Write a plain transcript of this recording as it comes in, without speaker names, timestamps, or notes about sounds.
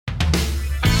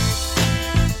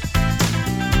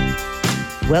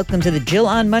Welcome to the Jill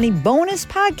on Money bonus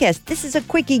podcast. This is a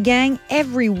quickie, gang.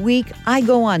 Every week, I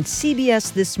go on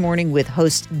CBS This Morning with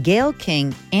hosts Gayle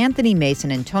King, Anthony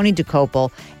Mason, and Tony DeCopel,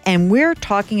 and we're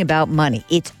talking about money.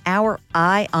 It's our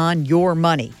Eye on Your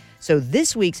Money. So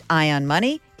this week's Eye on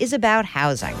Money is about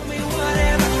housing.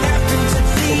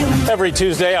 Every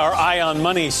Tuesday, our Eye on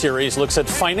Money series looks at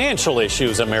financial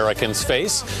issues Americans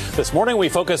face. This morning, we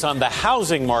focus on the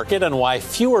housing market and why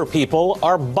fewer people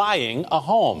are buying a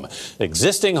home.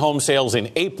 Existing home sales in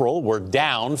April were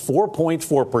down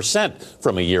 4.4%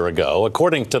 from a year ago,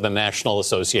 according to the National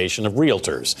Association of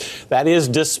Realtors. That is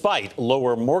despite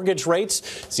lower mortgage rates.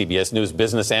 CBS News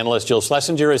business analyst Jill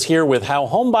Schlesinger is here with how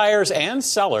home buyers and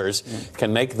sellers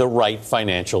can make the right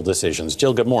financial decisions.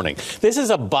 Jill, good morning. This is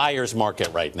a buyer's market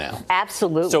right now.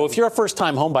 Absolutely. So if you're a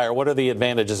first-time home buyer, what are the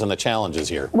advantages and the challenges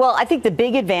here? Well, I think the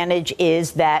big advantage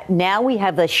is that now we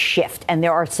have a shift and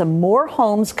there are some more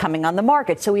homes coming on the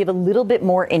market. So we have a little bit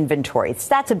more inventory.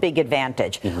 That's a big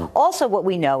advantage. Also, what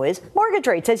we know is mortgage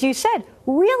rates, as you said,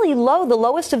 really low. The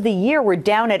lowest of the year, we're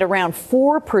down at around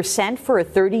 4% for a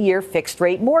 30-year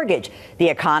fixed-rate mortgage. The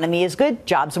economy is good.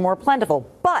 Jobs are more plentiful.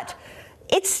 But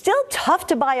it's still tough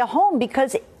to buy a home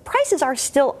because prices are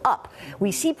still up.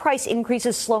 We see price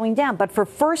increases slowing down, but for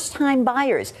first-time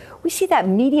buyers, we see that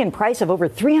median price of over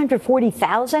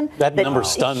 $340,000. That number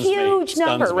stuns me. Huge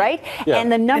number, right? Yeah.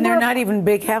 And the number and they're not even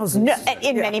big houses. No,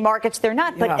 in many markets, they're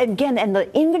not. But again, and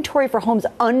the inventory for homes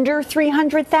under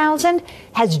 $300,000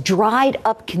 has dried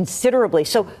up considerably.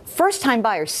 So first-time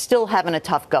buyers still having a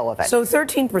tough go of it. So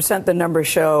 13%, the numbers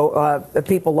show that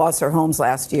people lost their homes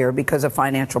last year because of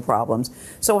financial problems.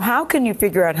 So how can you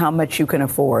figure out how much you can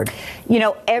afford? You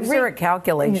know, is there a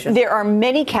calculation? There are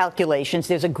many calculations.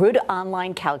 There's a good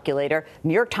online calculator.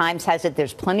 New York Times has it.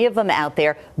 There's plenty of them out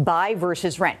there. Buy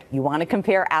versus rent. You want to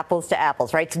compare apples to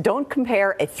apples, right? So don't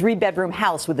compare a 3-bedroom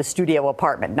house with a studio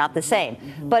apartment. Not the same.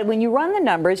 But when you run the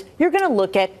numbers, you're going to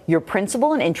look at your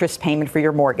principal and interest payment for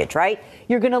your mortgage, right?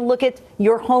 You're going to look at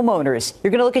your homeowners.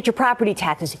 You're going to look at your property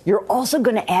taxes. You're also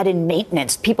going to add in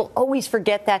maintenance. People always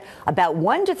forget that about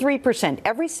 1% to 3%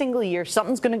 every single year,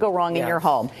 something's going to go wrong in your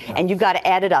home. And you've got to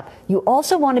add it up. You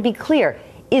also want to be clear.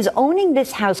 Is owning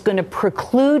this house going to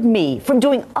preclude me from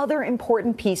doing other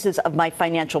important pieces of my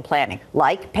financial planning,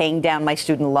 like paying down my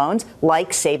student loans,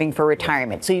 like saving for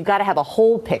retirement? So you've got to have a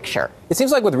whole picture. It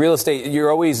seems like with real estate,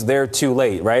 you're always there too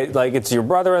late, right? Like it's your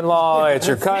brother-in-law, it's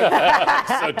your cousin.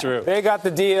 So true. They got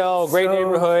the deal, great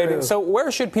neighborhood. True. So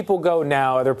where should people go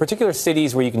now? Are there particular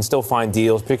cities where you can still find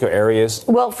deals, particular areas?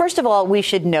 Well, first of all, we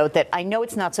should note that I know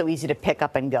it's not so easy to pick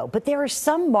up and go, but there are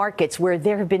some markets where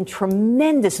there have been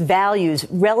tremendous values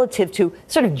relative to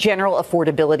sort of general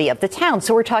affordability of the town.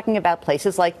 So we're talking about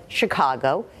places like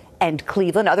Chicago and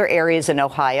Cleveland, other areas in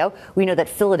Ohio. We know that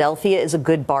Philadelphia is a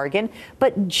good bargain.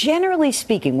 But generally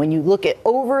speaking, when you look at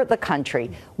over the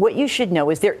country, what you should know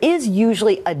is there is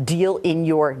usually a deal in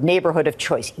your neighborhood of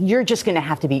choice. You're just going to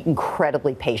have to be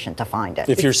incredibly patient to find it.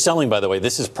 If you're selling, by the way,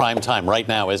 this is prime time right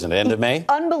now, isn't it? End of May?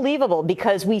 Unbelievable,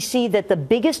 because we see that the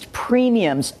biggest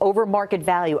premiums over market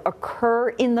value occur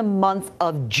in the month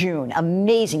of June.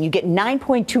 Amazing. You get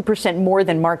 9.2% more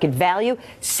than market value.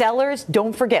 Sellers,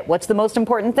 don't forget, what's the most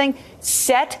important thing?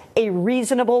 Set a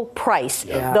reasonable price.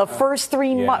 The first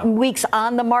 3 weeks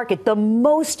on the market, the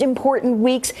most important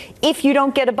weeks. If you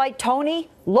don't get a bite, Tony,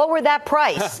 lower that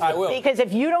price. I will. Because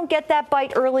if you don't get that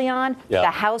bite early on, the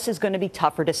house is going to be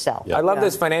tougher to sell. I love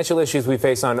those financial issues we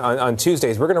face on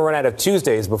Tuesdays. We're going to run out of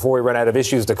Tuesdays before we run out of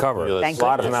issues to cover. There's a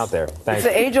lot of them out there. It's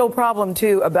an age-old problem,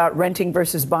 too, about renting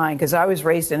versus buying, because I was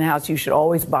raised in a house you should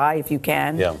always buy if you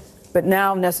can. Yeah. But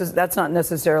now that's not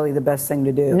necessarily the best thing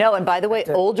to do. No, and by the way,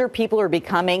 older people are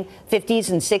becoming 50s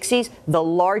and 60s. The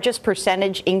largest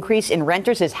percentage increase in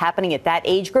renters is happening at that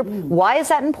age group. Why is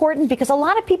that important? Because a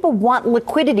lot of people want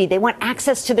liquidity. They want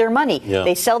access to their money.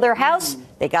 They sell their house.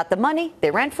 They got the money.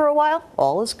 They rent for a while.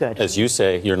 All is good. As you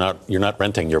say, you're not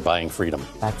renting. You're buying freedom.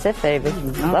 That's it, baby.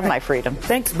 Love my freedom.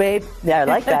 Thanks, babe. Yeah, I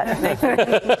like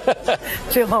that.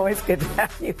 Jill, always good to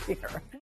have you here.